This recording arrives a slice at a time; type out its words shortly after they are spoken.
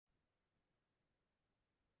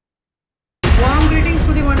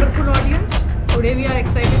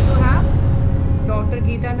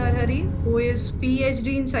Geeta Narahari, who is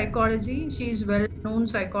PhD in psychology. She is well-known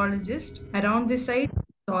psychologist. Around this side,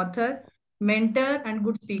 author, mentor, and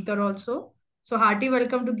good speaker also. So hearty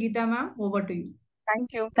welcome to Geeta ma'am. Over to you.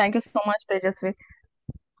 Thank you. Thank you so much, Tejasvi.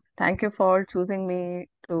 Thank you for choosing me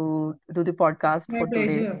to do the podcast My for today.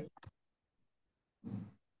 pleasure.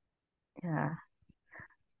 Yeah.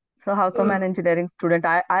 So how come an So engineering student?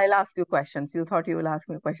 I'll ask you questions. You thought you will ask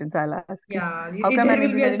me questions. I'll ask you. yeah, How come there an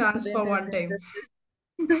will be a engineering chance student for is one time. interested?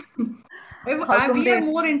 How come We are they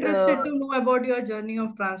more uh, interested to know about your journey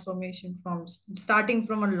of transformation from starting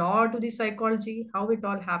from a law to the psychology, how it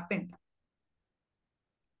all happened.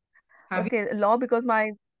 Have you? okay, law because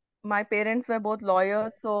my parents were both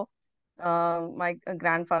lawyers, so my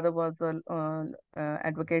grandfather was a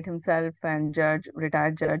advocate himself and judge,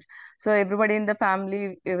 retired judge. So everybody in the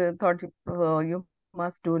family thought you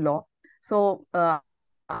must do law. So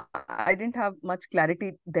I didn't have much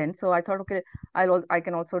clarity then. So I thought, okay, I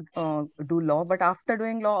can also do law. But after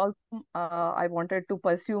doing law, also I wanted to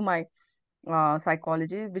pursue my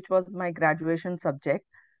psychology, which was my graduation subject.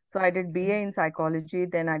 So I did BA in psychology,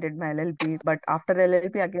 then I did my LLB. But after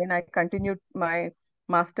LLB, again, I continued my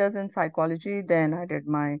master's in psychology. Then I did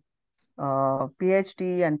my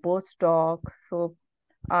PhD and postdoc. So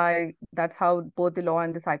I that's how both the law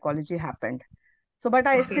and the psychology happened. So, but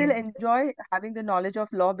I That's still great. enjoy having the knowledge of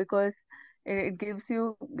law because it gives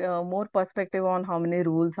you more perspective on how many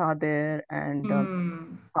rules are there and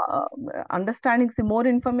Hmm. uh, understanding. See, more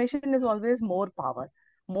information is always more power.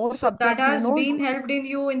 More So that subjects, has you been helped in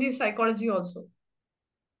you in the psychology also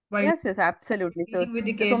while yes, yes, absolutely. So dealing with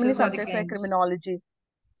the there's so many cases or the subjects like clients. criminology.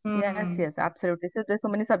 Yes, Hmm. yes, absolutely. So there's so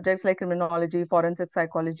many subjects like criminology, forensic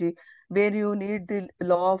psychology, where you need the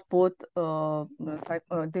law of both,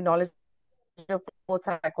 the knowledge of both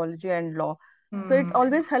psychology and law. So it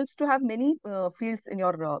always helps to Hmm. have many fields in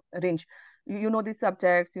your range. You know the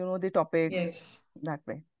subjects, you know the topics Yes, that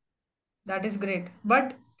way. that is great.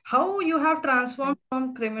 But how you have transformed Thank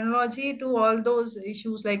from criminology to all those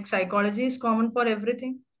issues like psychology is common for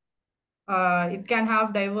everything. It can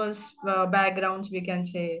have diverse backgrounds, we can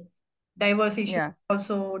say, diverse issues, Yeah.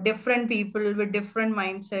 also different people with different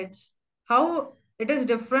mindsets. How it is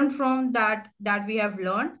different from that we have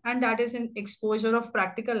learned, and that is in exposure of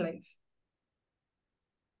practical life.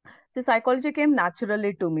 See, psychology came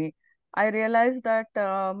naturally to me. I realized that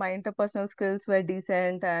my interpersonal skills were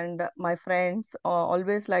decent, and my friends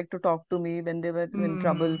always liked to talk to me when they were in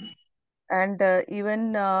trouble. Hmm. And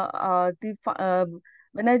even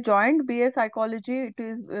when I joined BA psychology, it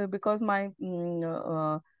is because my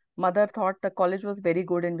mother thought the college was very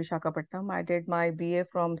good in Vishakhapatnam. I did my BA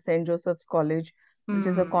from St. Joseph's College, which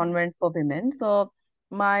is a Hmm. convent for women. So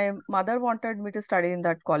my mother wanted me to study in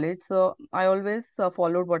that college. So I always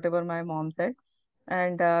followed whatever my mom said.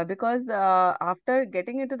 And because after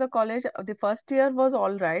getting into the college, the first year was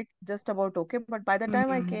all right, just about okay. But by the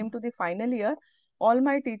time I Hmm. came to the final year, all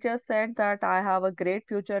my teachers said that I have a great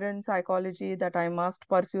future in psychology, that I must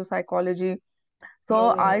pursue psychology. So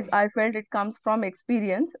Oh. I felt it comes from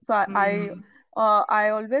experience. So Hmm. I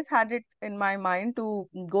always had it in my mind to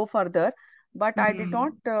go further, but I did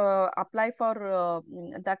not Hmm. apply for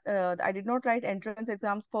that. I did not write entrance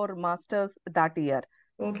exams for masters that year.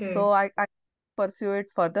 Okay. So I pursue it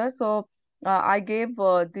further. So I gave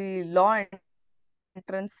the law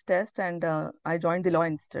entrance test and I joined the law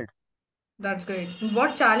instead. That's great.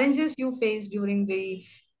 What challenges you face during the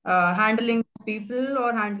handling people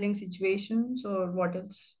or handling situations or what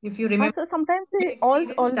else? If you remember So sometimes the they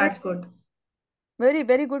experience, always that's good. very,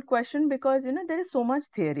 very good question because there is so much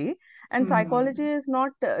theory and psychology Hmm. is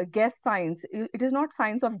not guess science. It is not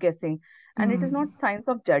science of guessing and it is not Hmm. science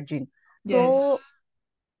of judging. Yes. So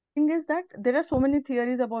thing is that there are so many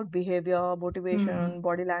theories about behavior, Hmm. motivation,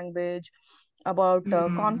 body language, about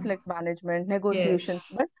Hmm. conflict management, negotiations,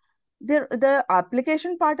 Yes. but the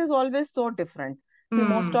application part is always so different. See,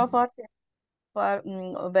 most of Hmm. our are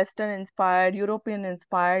Western inspired, European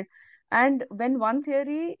inspired. And when one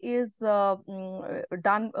theory is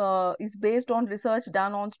is based on research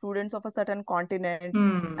done on students of a certain continent,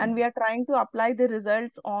 and Hmm. we are trying to apply the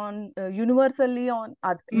results on universally on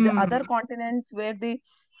either other Hmm. continents where the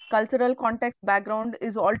cultural context background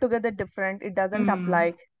is altogether different, it doesn't Hmm.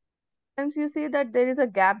 apply. Sometimes you see that there is a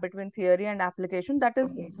gap between theory and application. That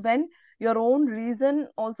is Okay. when your own reason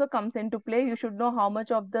also comes into play. You should know how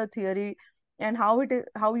much of the theory and how it is,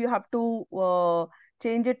 how you have to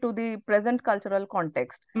change it to the present cultural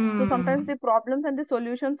context. So sometimes Hmm. the problems and the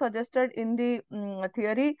solutions suggested in the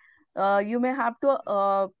theory, you may have to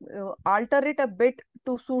alter it a bit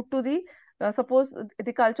to suit to the suppose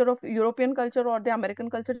the culture of European culture or the American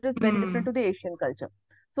culture is very different to Hmm. the Asian culture.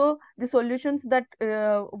 So the solutions that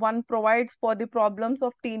one provides for the problems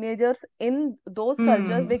of teenagers in those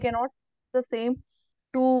cultures, Hmm. they cannot the same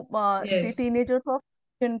to the Yes. teenagers of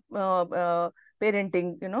Asian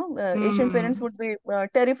parenting. Asian parents Hmm. would be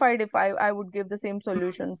terrified if I would give the same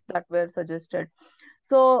solutions that were suggested.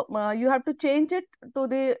 So you have to change it to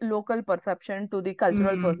the local perception, to the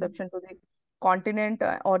cultural Hmm. perception, to the continent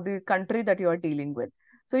or the country that you are dealing with.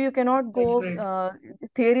 So you cannot Right, go, right.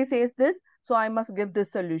 theory says this, so I must give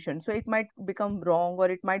this solution. So it might become wrong or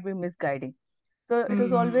it might be misguiding. So it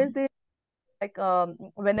is always Hmm. the like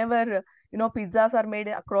whenever pizzas are made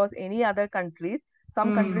across any other countries, some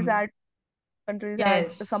Hmm. countries add some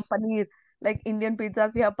Yes. paneer. Like Indian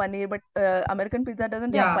pizzas, we have paneer, but American pizza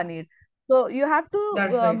doesn't have Yeah, paneer. So you have to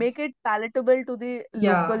that's right. make it palatable to the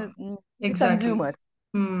Yeah, local the exactly. consumers.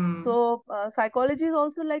 Hmm. So psychology is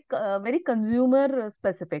also like very consumer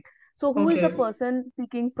specific. So who is the Okay. person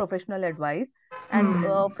seeking professional advice, and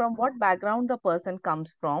Hmm. from what background the person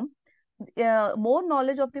comes from? More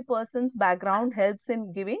knowledge of the person's background helps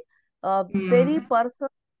in giving very Hmm.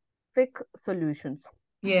 specific solutions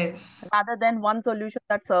Yes. rather than one solution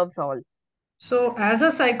that serves all. So, as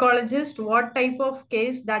a psychologist, what type of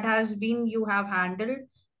case that has been you have handled,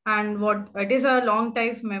 and what it is a long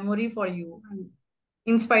time memory for you, and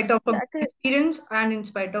in spite of a good That experience and in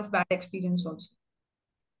spite of bad experience also.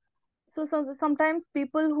 sometimes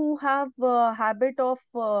people who have a habit of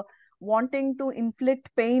wanting to inflict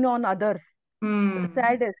pain on others, Hmm.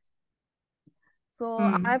 saddest. So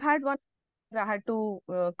Hmm. I've had one. I had to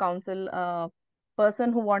counsel a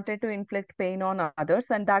person who wanted to inflict pain on others,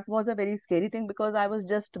 and that was a very scary thing because I was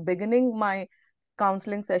just beginning my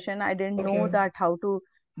counseling session. I didn't know Okay. that how to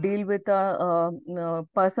deal with a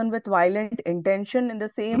person with violent intention in the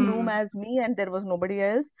same room Hmm. as me, and there was nobody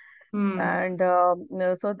else. Hmm. And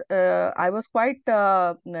I was quite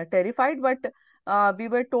terrified, but we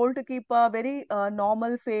were told to keep a very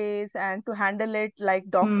normal face and to handle it like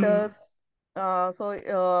doctors. Hmm.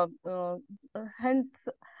 Hence,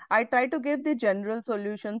 I try to give the general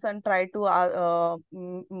solutions and try to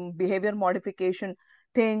behavior modification,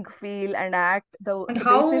 think, feel, and act. And The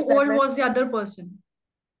how basis that old were was the other person?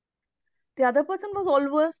 the other person was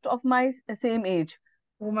almost of my same age,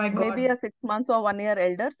 Oh my maybe God. a 6 months or 1 year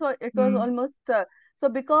elder. So it was Hmm. almost so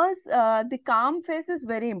because the calm face is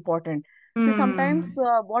very important. See, sometimes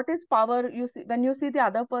Hmm. what is power? You see, when you see the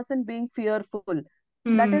other person being fearful,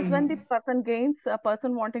 that is when the Hmm. person gains a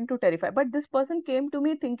person wanting to terrify. But this person came to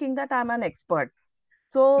me thinking that I'm an expert.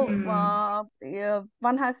 So Hmm. yeah,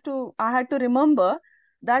 I had to remember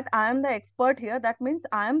that I am the expert here. That means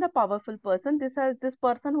I am the powerful person. This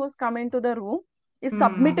person who has come into the room is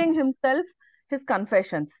submitting Hmm. himself, his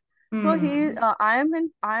confessions. So Hmm. I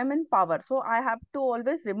am in power. So I have to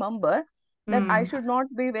always remember that I Hmm. should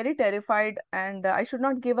not be very terrified, and I should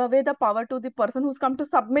not give away the power to the person who's come to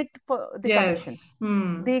submit for the commission, Yes.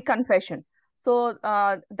 Hmm. the confession. So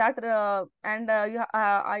that and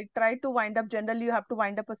I try to wind up. Generally, you have to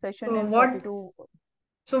wind up a session So in what? 42.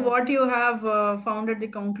 So uh, what you have founded the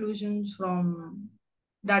conclusions from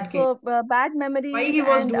that case? Bad Why memories he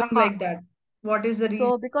was and doing like that? What is the reason?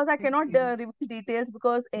 so, because I cannot reveal details,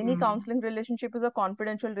 because any Hmm. counseling relationship is a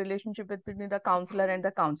confidential relationship between the counselor and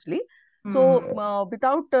the counselee. So, Hmm.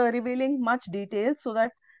 without revealing much details, so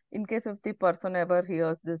that in case if the person ever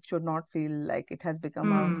hears this, should not feel like it has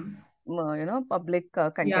become a Hmm. public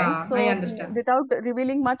content. Yeah, I So, understand. without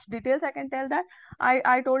revealing much details, I can tell that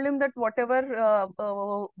I told him that whatever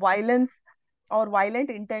violence or violent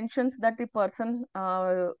intentions that the person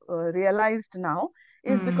realized now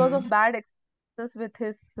is because of Hmm. bad experiences with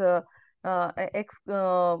his ex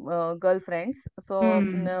girlfriends. So,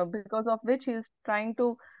 Hmm. because of which he is trying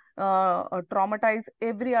to traumatize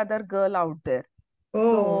every other girl out there.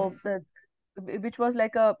 Oh. So, which was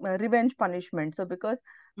like a revenge punishment. So, because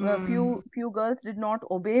Hmm. few girls did not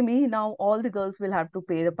obey me, now all the girls will have to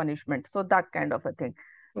pay the punishment. So that kind of a thing.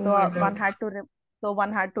 Oh So my God.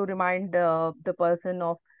 one had to remind the person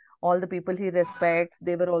of all the people he respects.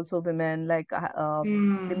 They were also women, like the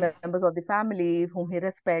Hmm. members of the family whom he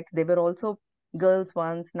respects. They were also girls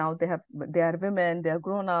once. Now they are women. They are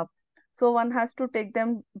grown up. So one has to take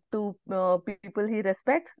them to people he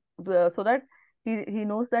respects, so that he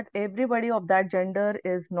knows that everybody of that gender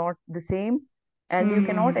is not the same, and you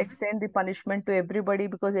cannot Hmm. extend the punishment to everybody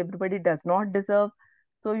because everybody does not deserve.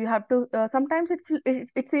 So you have to sometimes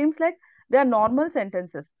it seems like they are normal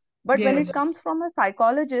sentences, but when it Yes. comes from a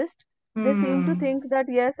psychologist, they seem to Hmm. think that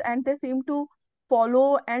yes, and they seem to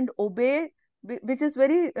follow and obey, which is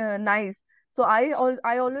very nice. So I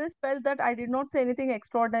always felt that I did not say anything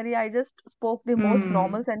extraordinary. I just spoke the most Hmm.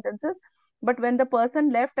 normal sentences, But when the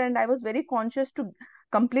person left, and I was very conscious to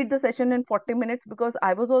complete the session in 40 minutes, because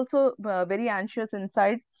I was also very anxious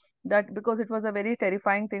inside, that because it was a very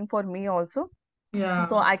terrifying thing for me also.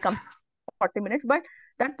 So Yeah. I come 40 minutes, but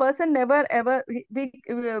that person never ever,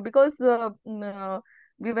 because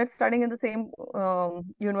we were studying in the same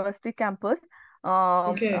university campus.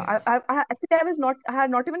 Okay. Actually, I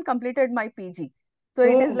had not even completed my PG. So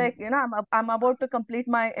it is Oh, like, I'm about to complete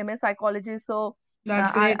my MA psychology. So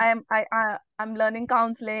that's great. I'm learning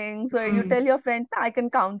counseling. So you Hmm. tell your friend, I can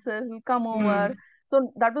counsel, come over. Hmm.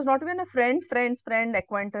 So that was not even a friend,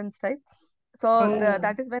 acquaintance type. So Oh.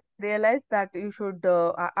 that is when I realized that you should,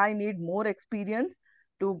 I need more experience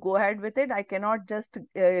to go ahead with it. I cannot just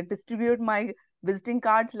distribute my visiting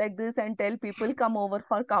cards like this and tell people come over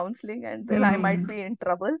for counseling, and then I might Hmm. be in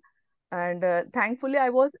trouble. And thankfully, I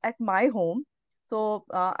was at my home. So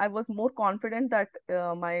I was more confident that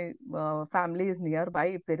my family is nearby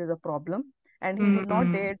if there is a problem. And he did not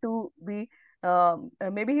Hmm. dare to be,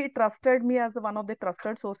 maybe he trusted me as one of the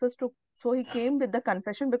trusted sources to, so he came with the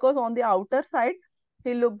confession, because on the outer side,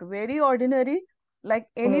 he looked very ordinary, like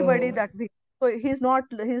anybody Oh. that we, so he's not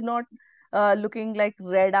looking like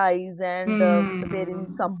red eyes and wearing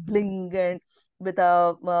Hmm. some bling and with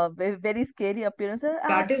a very scary appearance.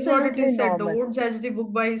 That is what it Absolutely is said. normal. Don't judge the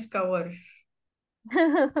book by its cover.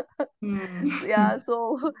 Hmm. Yeah,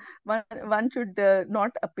 so one should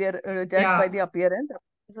not appear judge by Yeah. the appearance.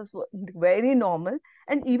 This is very normal.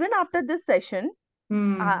 And even after this session,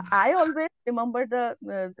 Hmm. I always remember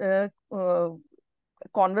the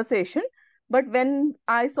conversation. But when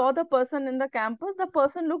I saw the person in the campus, the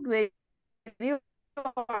person looked very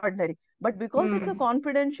ordinary. But because it's a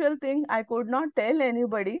confidential Hmm. thing, I could not tell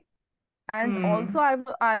anybody. And also, I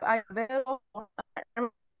was aware of, and I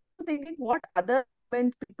was also thinking what other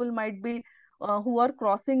comments people might be, who are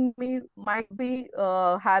crossing me, might be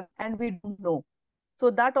having, and we don't know. So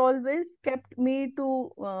that always kept me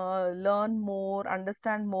to learn more,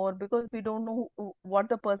 understand more, because we don't know what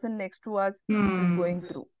the person next to us is Hmm. going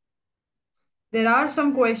through. There are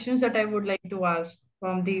some questions that I would like to ask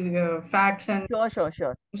from the facts and Sure, sure,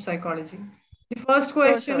 sure, psychology. The first sure,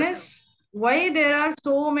 question sure. is why there are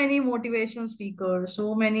so many motivation speakers,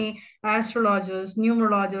 so many astrologers,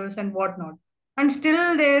 numerologers, and whatnot, and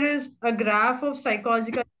still there is a graph of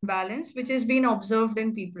psychological imbalance which is being observed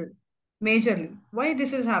in people majorly. Why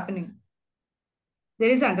this is happening? There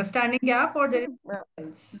is understanding gap or there is See,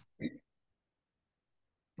 else?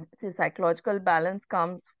 see, psychological balance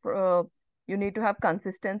comes you need to have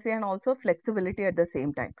consistency and also flexibility at the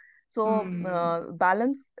same time. So Hmm.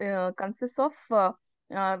 balance consists of,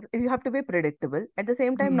 you have to be predictable at the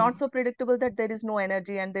same time, not Hmm. so predictable that there is no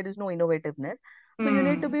energy and there is no innovativeness. So you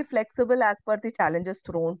need to Hmm. be flexible as per the challenges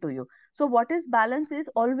thrown to you. So what is balance is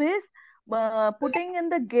always putting in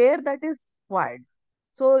the gear that is required.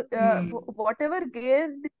 So Hmm. whatever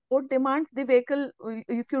gear the road demands, the vehicle,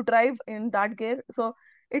 if you drive in that gear, so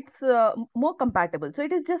it's more compatible. So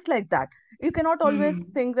it is just like that. You cannot always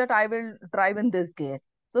Hmm. think that I will drive in this gear.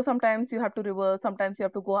 So sometimes you have to reverse, sometimes you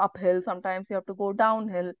have to go uphill, sometimes you have to go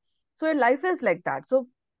downhill. So your life is like that. So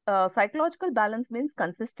psychological balance means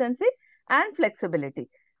consistency and flexibility.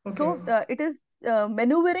 Okay. So it is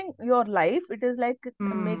maneuvering your life. It is like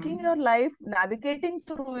making Hmm. your life, navigating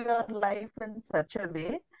through your life in such a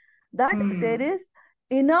way that there Hmm. is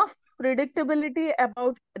enough predictability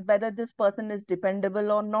about whether this person is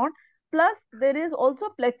dependable or not. Plus, there is also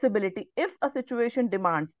flexibility. If a situation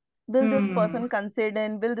demands, will this Hmm. person concede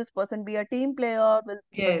in? Will this person be a team player? Will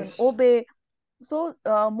this person Yes. obey? So,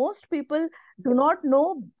 most people do not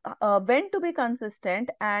know when to be consistent,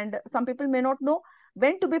 and some people may not know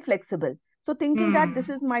when to be flexible. So, thinking that this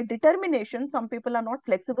Hmm. is my determination, some people are not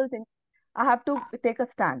flexible, think I have to take a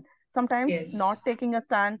stand. Sometimes Yes. not taking a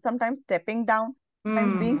stand, sometimes stepping down,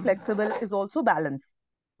 sometimes being Hmm. flexible is also balance.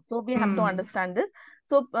 So we have to Hmm. understand this.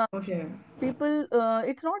 So Okay. people,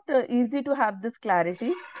 it's not easy to have this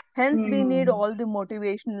clarity. Hence we need Hmm. all the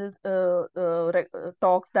motivational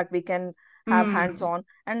talks that we can have hands Hmm. on.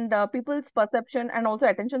 And people's perception and also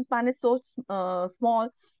attention span is so small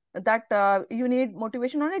that you need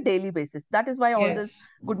motivation on a daily basis. That is why all this Yes.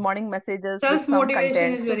 good morning messages with Self some motivation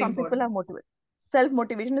content, is so very some people important. are motivated. Self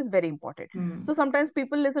motivation is very important. Hmm. So sometimes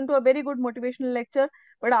people listen to a very good motivational lecture,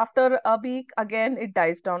 but after a week again it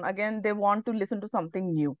dies down, again they want to listen to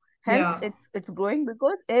something new. Hence Yeah. it's growing,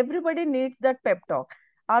 because everybody needs that pep talk.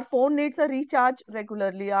 Our phone needs a recharge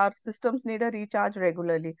regularly, our systems need a recharge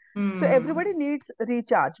regularly. So Hmm. everybody needs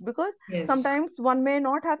recharge, because Yes. sometimes one may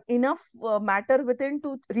not have enough matter within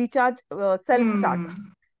to recharge self start. Hmm.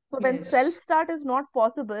 So when self Yes. start is not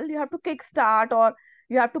possible, you have to kick start, or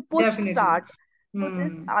you have to push Definitely. start. So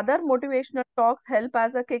this Hmm. other motivational talks help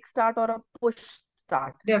as a kickstart or a push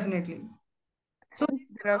start. Definitely. So Hence,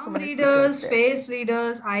 these there are so palm many speakers readers, there. face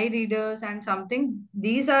readers, eye readers, and something,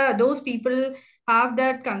 these are those people have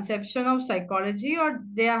that conception of psychology, or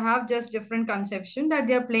they have just different conception that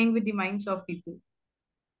they are playing with the minds of people,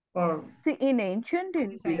 or See, in ancient of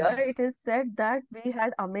the India, science. it is said that we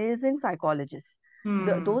had amazing psychologists.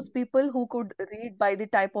 Those Hmm. people who could read by the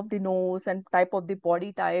type of the nose and type of the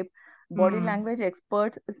body type, body Hmm. language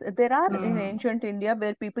experts. There are in Hmm. ancient India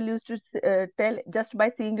where people used to tell just by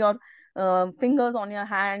seeing your fingers on your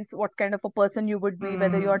hands what kind of a person you would be,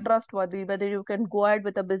 whether you are Hmm. trustworthy, whether you can go ahead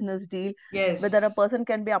with a business deal, whether a Yes. person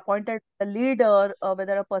can be appointed a leader, or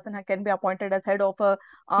whether a person can be appointed as head of a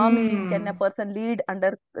army. Can a Hmm. person lead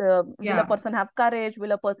under, will a Yeah. person have courage,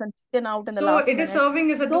 will a person chicken out in the So last it is minute?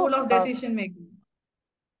 serving as a So tool of decision making.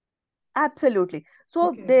 absolutely. So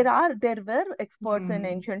Okay. there were experts in Hmm.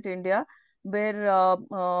 ancient India where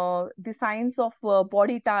the science of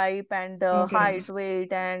body type and Okay. height,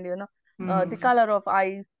 weight, and the Hmm. color of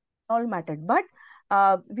eyes all mattered. But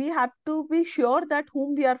we have to be sure that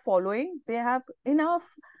whom we are following, they have enough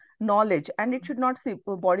knowledge, and it should not see.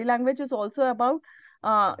 Body language is also about,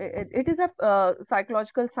 it is a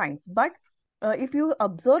psychological science, but if you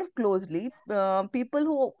observe closely, people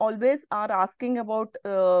who always are asking about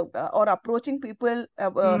or approaching people,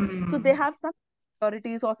 so they Hmm. have some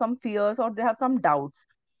insecurities or some fears or they have some doubts.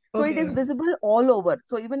 So it is Okay. visible all over.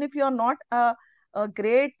 So even if you are not a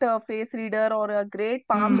great face reader or a great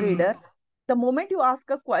palm reader, Hmm. the moment you ask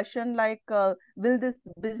a question like, will this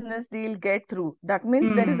business deal get through? That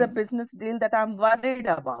means there is a Hmm. business deal that I'm worried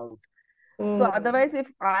about. So Oh. otherwise, if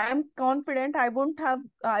I am confident, I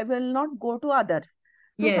will not go to others.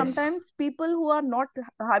 So Yes. sometimes people who are not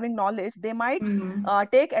having knowledge, they might Hmm.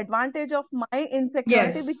 take advantage of my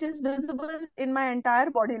insecurity, which Yes. is visible in my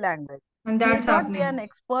entire body language. And that's Need not be an happening.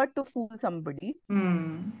 expert to fool somebody.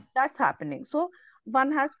 Hmm. That's happening. So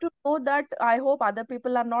one has to know that I hope other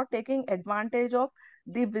people are not taking advantage of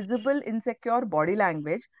the visible insecure body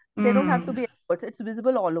language. They don't have to Hmm. be experts. It's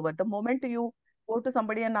visible all over. The moment you go to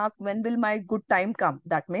somebody and ask, when will my good time come?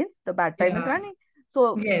 That means the bad time is Yeah. running.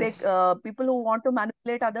 So they Yes. people who want to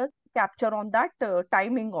manipulate others capture on that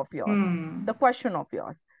timing of yours, Hmm. the question of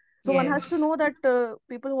yours. So one has to Yes. know that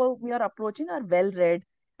people who we are approaching are well read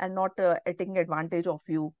and not taking advantage of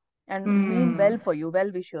you and mean well Hmm. for you,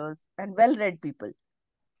 well wishers and well read people.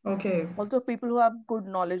 Okay. Also, people who have good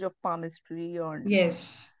knowledge of palmistry, and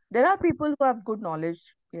Yes. there are people who have good knowledge,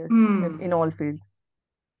 yes, in Hmm. all fields.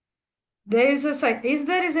 Is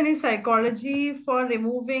there is any psychology for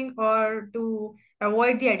removing or to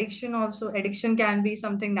avoid the addiction also? Addiction can be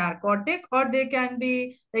something narcotic, or they can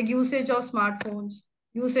be like usage of smartphones,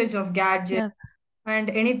 usage of gadgets, Yes. and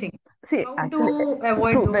anything. See, How actually, to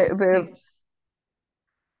avoid so those things?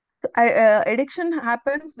 addiction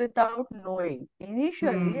happens without knowing.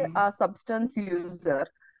 Initially, Hmm. a substance user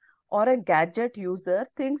or a gadget user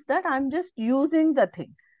thinks that I'm just using the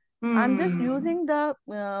thing. I'm just Hmm. using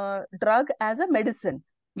the drug as a medicine.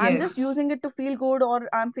 I'm just Yes. using it to feel good, or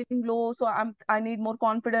I'm feeling low, so I need more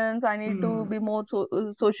confidence. I need to Hmm. be more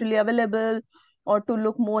socially available, or to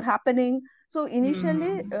look more happening. So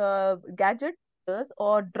initially, Hmm. gadget users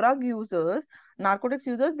or drug users, narcotics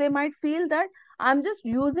users, they might feel that I'm just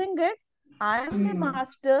using it. I am the Hmm.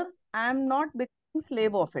 master. I'm not becoming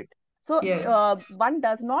slave of it. So Yes. one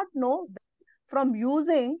does not know from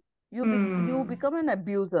using you Hmm. become an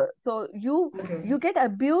abuser. So Okay. you get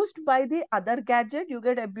abused by the other gadget, you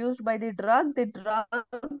get abused by the drugs, the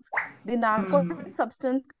Hmm. narcotic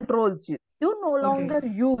substance controls you. You no Okay. longer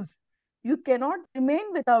use. You cannot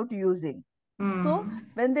remain without using. So Hmm.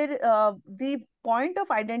 when the point of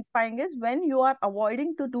identifying is when you are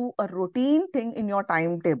avoiding to do a routine thing in your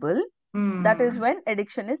timetable, that is Hmm. when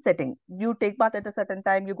addiction is setting. You take bath at a certain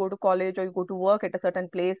time, you go to college or you go to work at a certain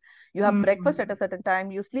place, you have breakfast at a Hmm. certain time,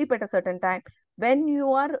 you sleep at a certain time. When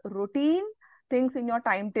you are routine things in your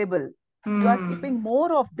timetable, you are Hmm. keeping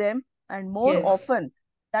more of them and more Yes. often,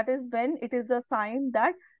 that is when it is a sign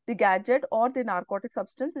that the gadget or the narcotic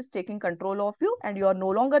substance is taking control of you and you are no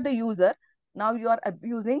longer the user. Now you are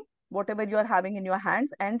abusing whatever you are having in your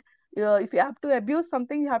hands, and if you have to abuse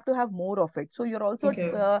something, you have to have more of it. So you're also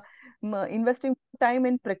Okay. investing time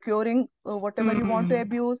in procuring whatever you want to Hmm.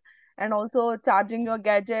 abuse, and also charging your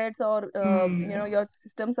gadgets, or Hmm. your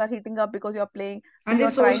systems are heating up because you're playing, so And the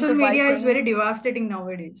you're trying social to buy media is things. very devastating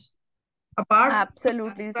nowadays. Apart from being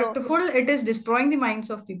Absolutely. So respectful, it is destroying the minds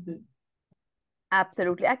of people.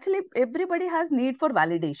 absolutely, actually everybody has need for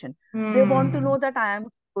validation. They want to Hmm. know that I am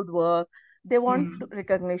good work, they want Hmm.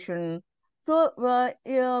 recognition, So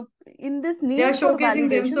in this They are need for showcasing validation,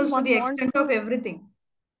 themselves to one the wants extent of to. everything.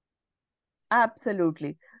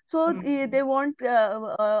 Absolutely. So they Mm. want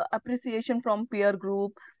appreciation from peer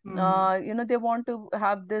group. Mm. They want to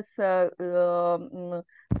have this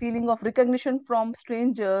feeling of recognition from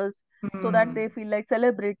strangers, so that they Mm. feel like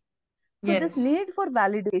celebrate. So this Yes. need for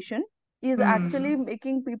validation is actually Mm.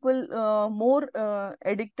 making people more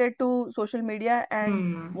addicted to social media and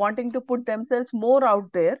Mm. wanting to put themselves more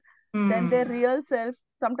out there than their Mm. real self.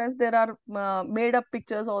 Sometimes there are made up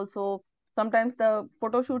pictures also. Sometimes the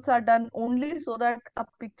photo shoots are done only so that a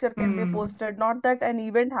picture can be Mm. posted, not that an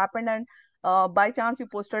event happened and by chance you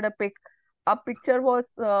posted a pic. A picture was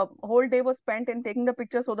whole day was spent in taking the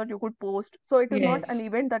picture so that you could post. So it is not an Yes.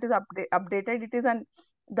 event that is updated. It is an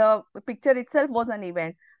the picture itself was an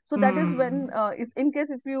event. So that is when Mm. if in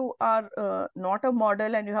case if you are not a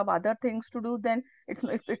model and you have other things to do, then if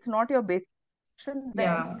it's not your basic profession, then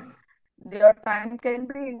Yeah. your time can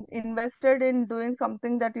be invested in doing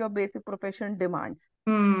something that your basic profession demands.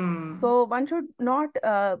 Mm. So one should not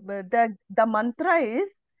the mantra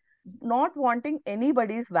is not wanting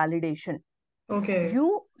anybody's validation. Okay. You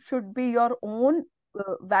should be your own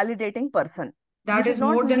validating person. You That should is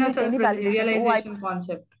not more than a need self any validation. Oh, I. realization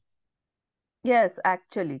concept. Yes,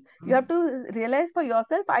 actually. You have Mm. to realize for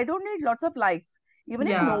yourself, I don't need lots of likes. Even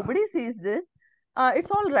if Yeah. nobody sees this,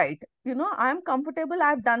 it's all right. I'm comfortable.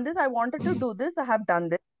 I've done this. I wanted to do this. I have done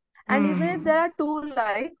this. And even if there Mm. are two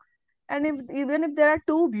likes, and even if there are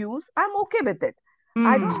two views, I'm okay with it.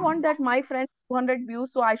 I don't want Mm. that my friend 200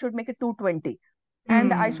 views, so I should make it 220.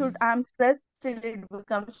 And Mm. I'm stressed till it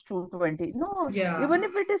becomes 220. No, Yeah. even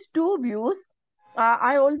if it is two views,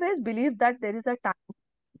 I always believe that there is a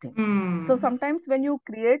thing. So Mm. sometimes when you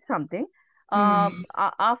create something, Mm.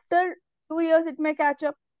 after 2 years it may catch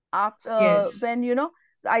up. After Yes. when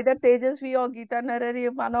either Tejasvi or Geeta Narahari,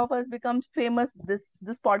 if one of us becomes famous,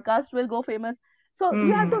 this podcast will go famous. So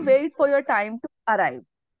you have to Mm. wait for your time to arrive.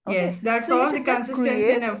 Okay, Yes. That's so you all the should just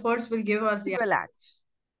consistency and create, efforts will give us the relax. answers.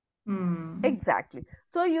 Mm. Exactly.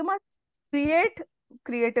 So you must create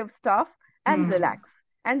creative stuff and Mm. relax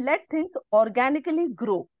and let things organically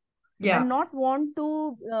grow, and Yeah. not want to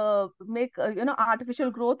make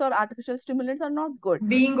artificial growth or artificial stimulants are not good.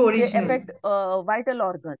 Being They original. affect vital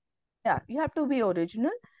organs. Yeah, you have to be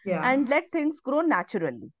original Yeah. and let things grow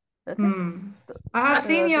naturally. Okay. Hmm. So, I have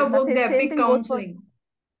seen your book, The same Epic thing goes for. Counseling.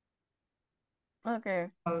 Okay.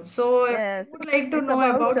 So I Yes, would like to it's know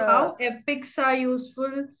about about how epics are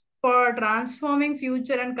useful for transforming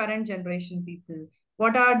future and current generation people.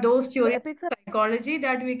 What are those so theories epics of psychology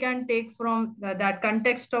that we can take from that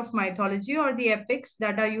context of mythology or the epics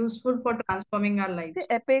that are useful for transforming our the lives?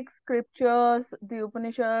 epic scriptures, the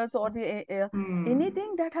Upanishads, or the Hmm.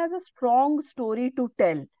 anything that has a strong story to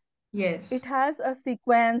tell. It Yes. has a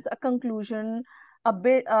sequence, a conclusion, a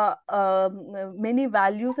bit, many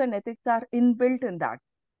values and ethics are inbuilt in that.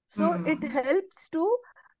 So it Hmm. helps to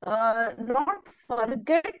not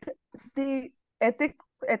forget the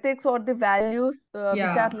ethics or the values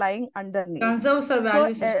which are Yeah. lying underneath. Conserves our So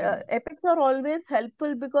value system. epics are always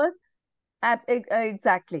helpful because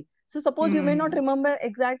exactly. So suppose you may not Hmm. remember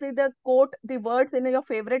exactly the quote, the words in your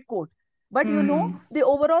favorite quote, but Hmm. the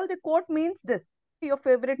overall the quote means this. Your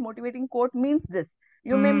favorite motivating quote means this.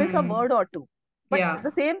 You may miss a Hmm. word or two. But Yeah.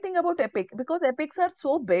 the same thing about epic, because epics are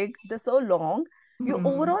so big, they're so long, you Hmm.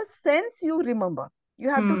 overall sense you remember. You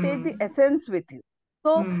have to take the Hmm. essence with you.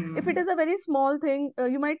 So if it Hmm. is a very small thing,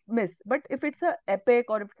 you might miss. But if it's a epic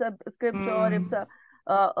or if it's a scripture or if it's Hmm.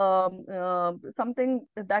 a something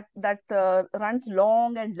that runs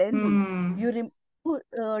long and lengthy, Hmm. you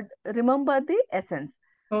remember the essence.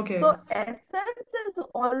 Okay. So essence is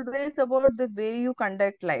always about the way you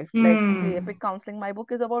conduct life. Like the Hmm. epic counseling, my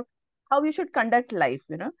book is about how you should conduct life.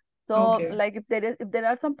 So Okay. like if there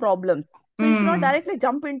are some problems, so you should not Hmm. directly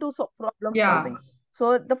jump into problem Yeah. solving.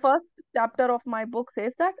 So the first chapter of my book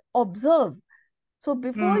says that observe. So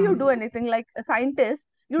before you do Hmm. anything, like a scientist,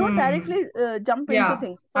 you don't Hmm. directly jump into Yeah.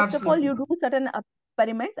 things. First of all, Absolutely. you do certain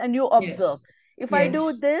experiments and you Yes. observe. If I do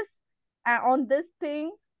Yes. this on this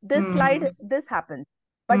thing, this slide, Hmm. this happens.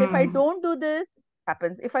 But if I Hmm. don't do this,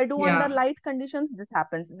 happens. If I do under Yeah. light conditions, this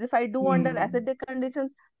happens. If I do under Hmm. acidic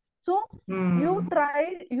conditions, so Hmm.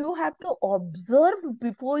 you have to observe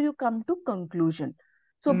before you come to conclusion.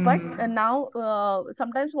 So, but Hmm. now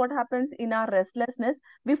sometimes what happens in our restlessness,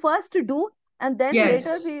 we first do and then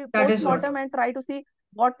later Yes. we That is what. post-mortem and try to see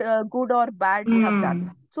what good or bad we have done. Hmm.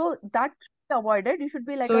 So that should be avoided. You should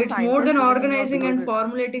be like So a it's more scientist than sitting in your organizing and good.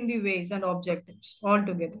 formulating the ways and objectives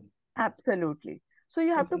altogether. Absolutely. So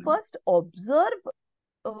you have to Okay. first observe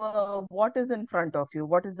what is in front of you,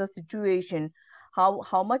 what is the situation,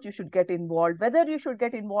 how much you should get involved, whether you should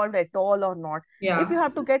get involved at all or not. If Yeah. you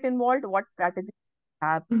have to get involved, what strategy you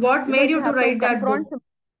have, What made because you you to have to write that confront, book?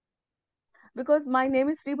 because my name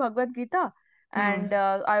is Sri Bhagavad Gita, and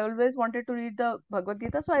Hmm. I always wanted to read the Bhagavad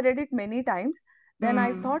Gita, so I read it many times. Then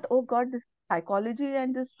I Hmm. thought, oh God, this psychology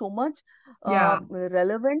and this so much Yeah.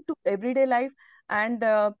 relevant to everyday life. And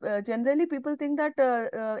generally, people think that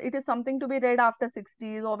it is something to be read after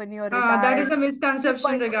 60s or when you are That retired. is a So,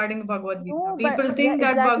 misconception regarding Bhagavad Gita. no, but People yeah, think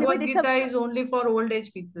that exactly. But Bhagavad it's a Gita is only for old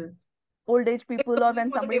age people. old age It's people, or only when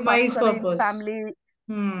for the somebody passes demise away in the purpose. family.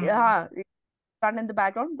 Hmm. Yeah, run in the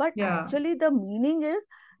background, but Yeah. actually the meaning is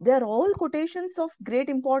they are all quotations of great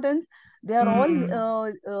importance. They are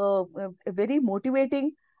all Hmm. very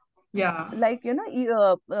motivating. Yeah. Like,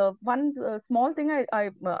 one small thing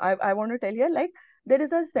I want to tell you, like, there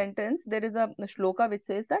is a sentence, there is a shloka which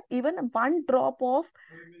says that even one drop of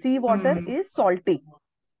sea water Hmm. is salty.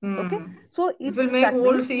 Okay, Hmm. so It if will make that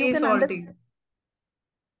whole means you sea can understand. salty.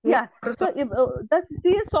 Whole Yeah. water So salty. if the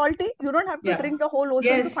sea is salty, you don't have to Yeah. drink the whole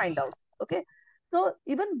ocean to find Yes. out. Okay. So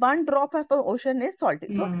even one drop of the ocean is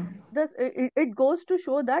salty. So Hmm. it goes to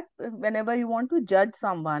show that whenever you want to judge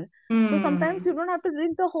someone, so sometimes you Hmm. don't have to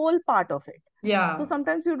drink the whole part of it. So Yeah.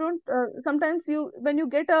 sometimes you don't. Sometimes you, when you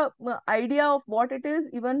get a idea of what it is,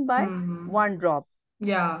 even by Hmm. one drop,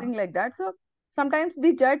 Yeah. thing like that. So sometimes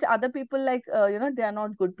we judge other people like, they are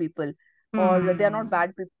not good people, or they are not Hmm.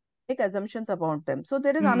 bad people, make assumptions about them. So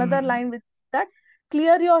there is another Hmm. line with that: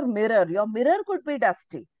 clear your mirror. Your mirror could be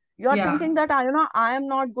dusty. You are Yeah. thinking that, I am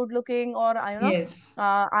not good looking, or Yes.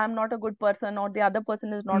 I am not a good person, or the other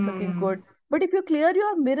person is not looking good. Hmm. But if you clear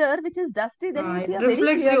your mirror, which is dusty, then you see It a very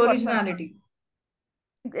reflects the clear person. originality.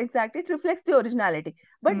 Exactly, it reflects the originality.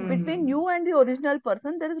 But between Hmm. you and the original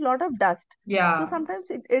person, there is a lot of dust. So Yeah.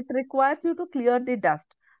 sometimes it requires you to clear the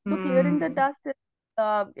dust. So clearing the Hmm. dust,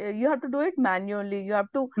 you have to do it manually. You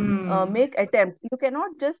have to Hmm. make attempt. You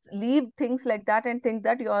cannot just leave things like that and think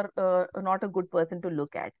that you are not a good person to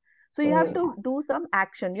look at. So you have to Oh. do some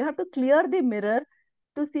action. You have to clear the mirror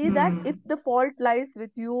to see that if Hmm. the fault lies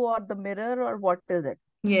with you or the mirror, or what is it.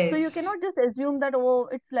 So you Yes. cannot just assume that, oh,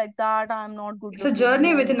 it's like that, I'm not good It's a looking.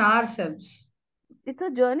 journey No, within ourselves. it's a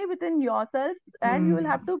journey within yourself, and you will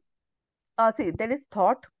have Hmm. to see, there is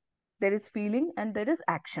thought, there is feeling, and there is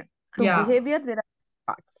action. To Yeah. behavior, there are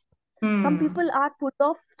parts. Some Hmm. people are full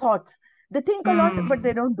of thoughts. They think a lot, but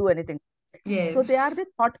they Hmm. don't do anything. So they are Yes. the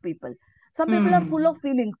thought people. Some people are full of Hmm.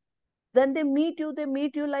 feelings. When they meet you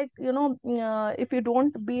like, if you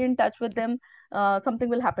don't be in touch with them, something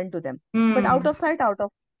will happen to them. But out Hmm. of sight, out of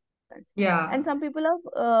mind. Yeah. And some people have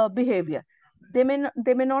behavior. They may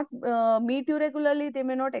not meet you regularly. They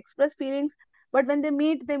may not express feelings, but when they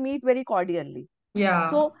meet very cordially. Yeah.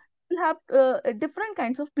 So we'll have different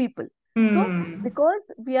kinds of people. So Hmm. because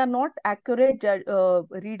we are not accurate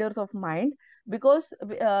readers of mind, because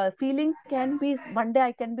feelings can be, one day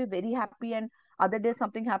I can be very happy, and other day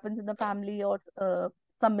something happens in the family, or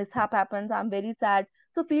some mishap happens, I'm very sad.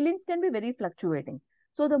 So feelings can be very fluctuating.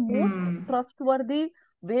 So the most Hmm. trustworthy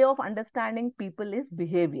way of understanding people is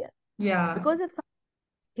behavior. Yeah. Because it's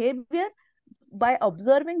behavior, by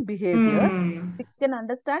observing behavior, Hmm. we can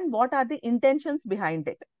understand what are the intentions behind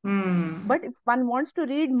it. Hmm. But if one wants to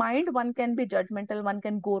read mind, one can be judgmental, one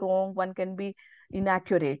can go wrong, one can be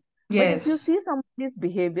inaccurate. But if you Yes. see somebody's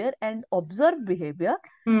behavior and observe behavior,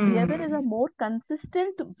 behavior is a Hmm. more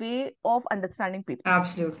consistent way of understanding people.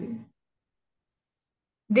 Absolutely.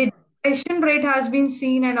 The depression rate has been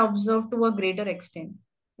seen and observed to a greater extent.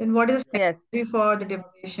 Then what is the Yes. strategy for the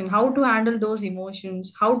depression? How to handle those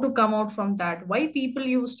emotions? How to come out from that? Why people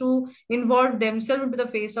used to involve themselves into the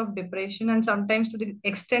face of depression and sometimes to the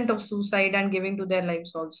extent of suicide and giving to their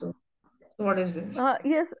lives also? So what is this?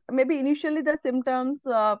 Yes, maybe initially the symptoms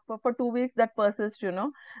for 2 weeks that persist,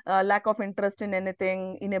 lack of interest in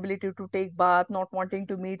anything, inability to take bath, not wanting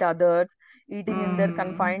to meet others, eating in their Hmm.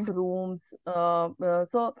 confined rooms. And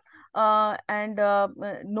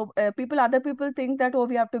no, other people think that, oh,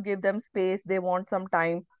 we have to give them space, they want some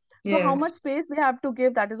time. So how much Yes. space we have to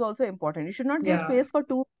give, that is also important. You should not give Yeah. space for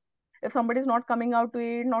two. If somebody is not coming out to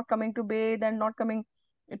eat, not coming to bathe, and not coming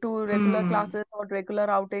to regular Hmm. classes or regular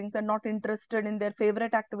outings, and not interested in their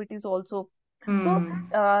favorite activities also. So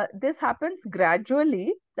Hmm. this happens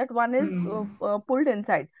gradually, that one is Hmm. pulled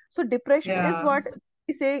inside. So depression is Yeah. what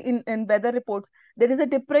we say in weather reports. There is a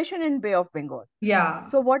depression in Bay of Bengal. Yeah.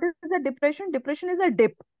 So what is a depression? Depression is a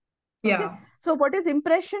dip. Okay. Yeah. So what is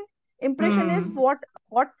impression? Impression is Hmm. what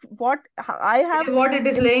I It have is what it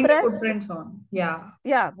is laying the impressed. footprints on. Yeah.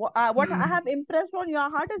 Yeah, what I have Hmm. impressed on your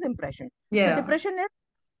heart is impression. So Yeah. depression is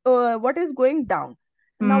what is going down.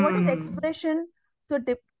 Now what is Hmm. expression? So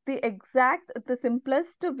the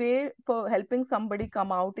simplest way for helping somebody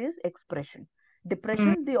come out is expression. Mm.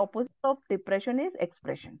 Depression, the opposite of depression is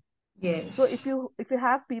expression. So Yes. if you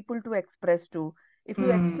have people to express to, if you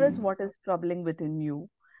express Mm. what is troubling within you,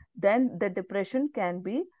 then the depression can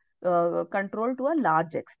be controlled to a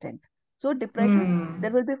large extent. So depression, Mm.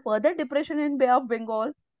 there will be further depression in Bay of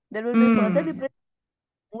Bengal. There will be further Mm. depression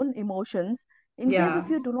in own emotions in case Yeah. if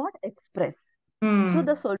you do not express. So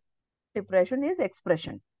the Mm. solution to depression is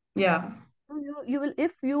expression. Yeah. So you will,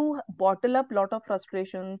 if you bottle up lot of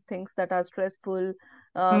frustrations, things that are stressful,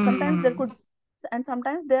 sometimes there Mm. could, and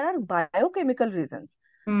sometimes there are biochemical reasons.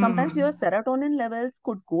 Sometimes your Mm. serotonin levels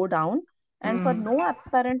could go down, and for Mm. no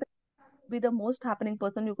apparent, be the most happening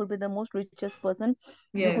person, you could be the most richest person,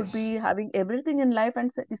 you could Yes. be having everything in life,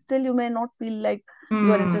 and still you may not feel like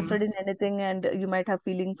you are Mm. interested in anything, and you might have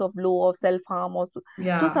feelings of low, of self harm also. So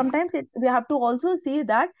Yeah. sometimes we have to also see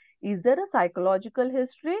that is there a psychological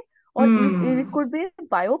history, or it Mm. could be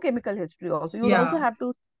biochemical history also. You will also Yeah. have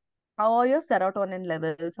to, how are your serotonin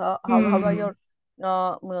levels, how are Mm. your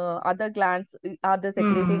other glands, are they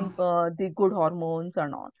secreting Mm. the good hormones or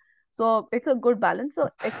not. So it's a good balance. So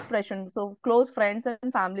expression, so close friends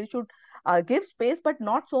and family should give space, but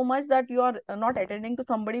not so much that you are not attending to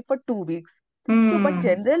somebody for 2 weeks. So but Mm.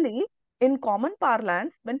 generally, in common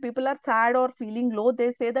parlance, when people are sad or feeling low,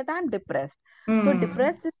 they say that I'm depressed. So Mm.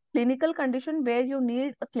 depressed is a clinical condition where you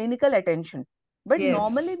need a clinical attention, but Yes.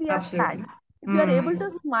 normally we are sad. Absolutely. If you are able Mm.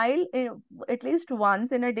 to smile at least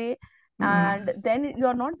once in a day, and Mm. then you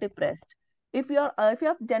are not depressed. If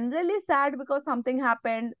you're generally sad because something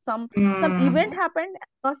happened, some event Mm. happened, and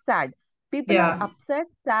you're sad. People are Yeah.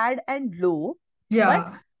 upset, sad, and low, but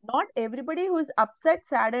Yeah. not everybody who is upset,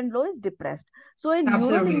 sad, and low is depressed. So in neuro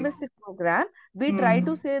Absolutely. linguistic program, we try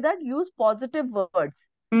to Mm. say that use positive words,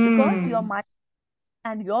 because your Mm. mind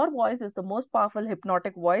and your voice is the most powerful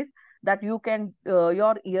hypnotic voice that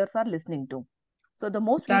your ears are listening to. So the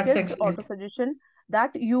most That's sweetest excellent. auto suggestion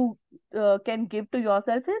that you can give to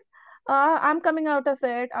yourself is, I'm coming out of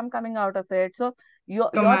it, I'm coming out of it. So your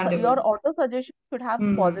Commendable. auto suggestion should have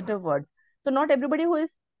Mm. positive words. So not everybody who is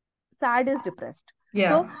sad is depressed. So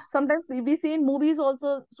Yeah. sometimes we see in movies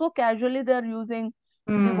also, so casually they're using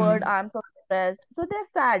the word Mm. I'm so depressed. So they're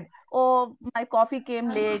sad. Oh, my coffee came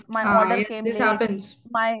late, my Ah, order yes, came this late, happens.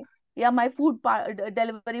 my my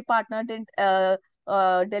delivery partner didn't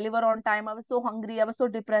deliver on time. I was so hungry, I was so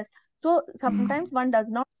depressed. So Mm. sometimes one does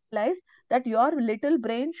not realize that your little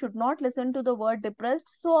brain should not listen to the word depressed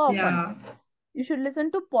so often. Yeah. You should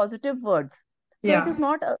listen to positive words. So Yeah. it is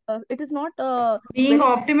not Being very good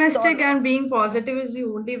or optimistic and being positive is the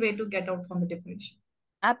only way to get out from the depression.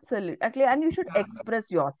 absolutely, and you should Yeah. express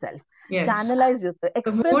yourself, Yes. channelize yourself, The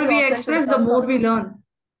express more we yourself in express, the terms of. more we learn.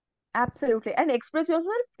 Absolutely. And express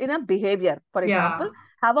yourself in a behavior. For example,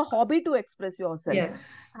 Yeah. have a hobby to express yourself. Yes.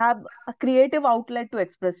 Have a creative outlet to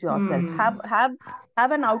express yourself. Have Mm. have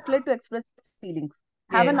have an outlet to express feelings.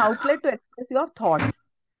 Have an Yes. outlet to express your thoughts.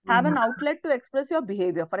 Have an Mm. outlet to express your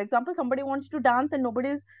behavior. For example, somebody wants to dance and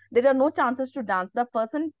there are no chances to dance. The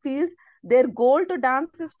person feels their goal to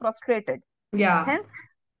dance is frustrated. Yeah. Hence,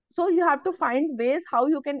 so you have to find ways how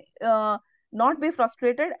you can not be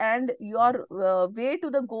frustrated, and your way to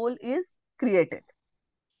the goal is created.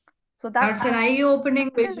 So that That's an eye-opening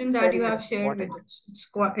is vision that very you very have shared important. with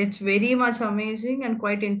us. It's very much amazing and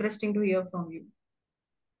quite interesting to hear from you.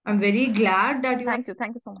 I'm very glad that you have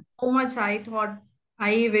Thank you so much. so much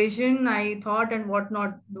eye vision, eye thought, and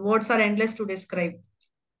whatnot. The words are endless to describe.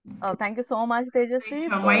 Thank you so much, Tejasvi,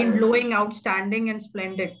 Like for mind-blowing, outstanding, and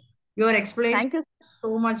splendid. Your explanation thank you is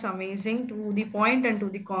so much amazing, to the point and to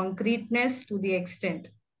the concreteness, to the extent.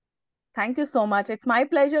 thank you so much. It's my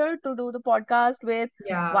pleasure to do the podcast with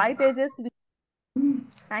Yeah. Y Tejasvi.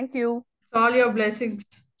 Thank you. It's all your blessings.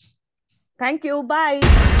 Thank you. Bye.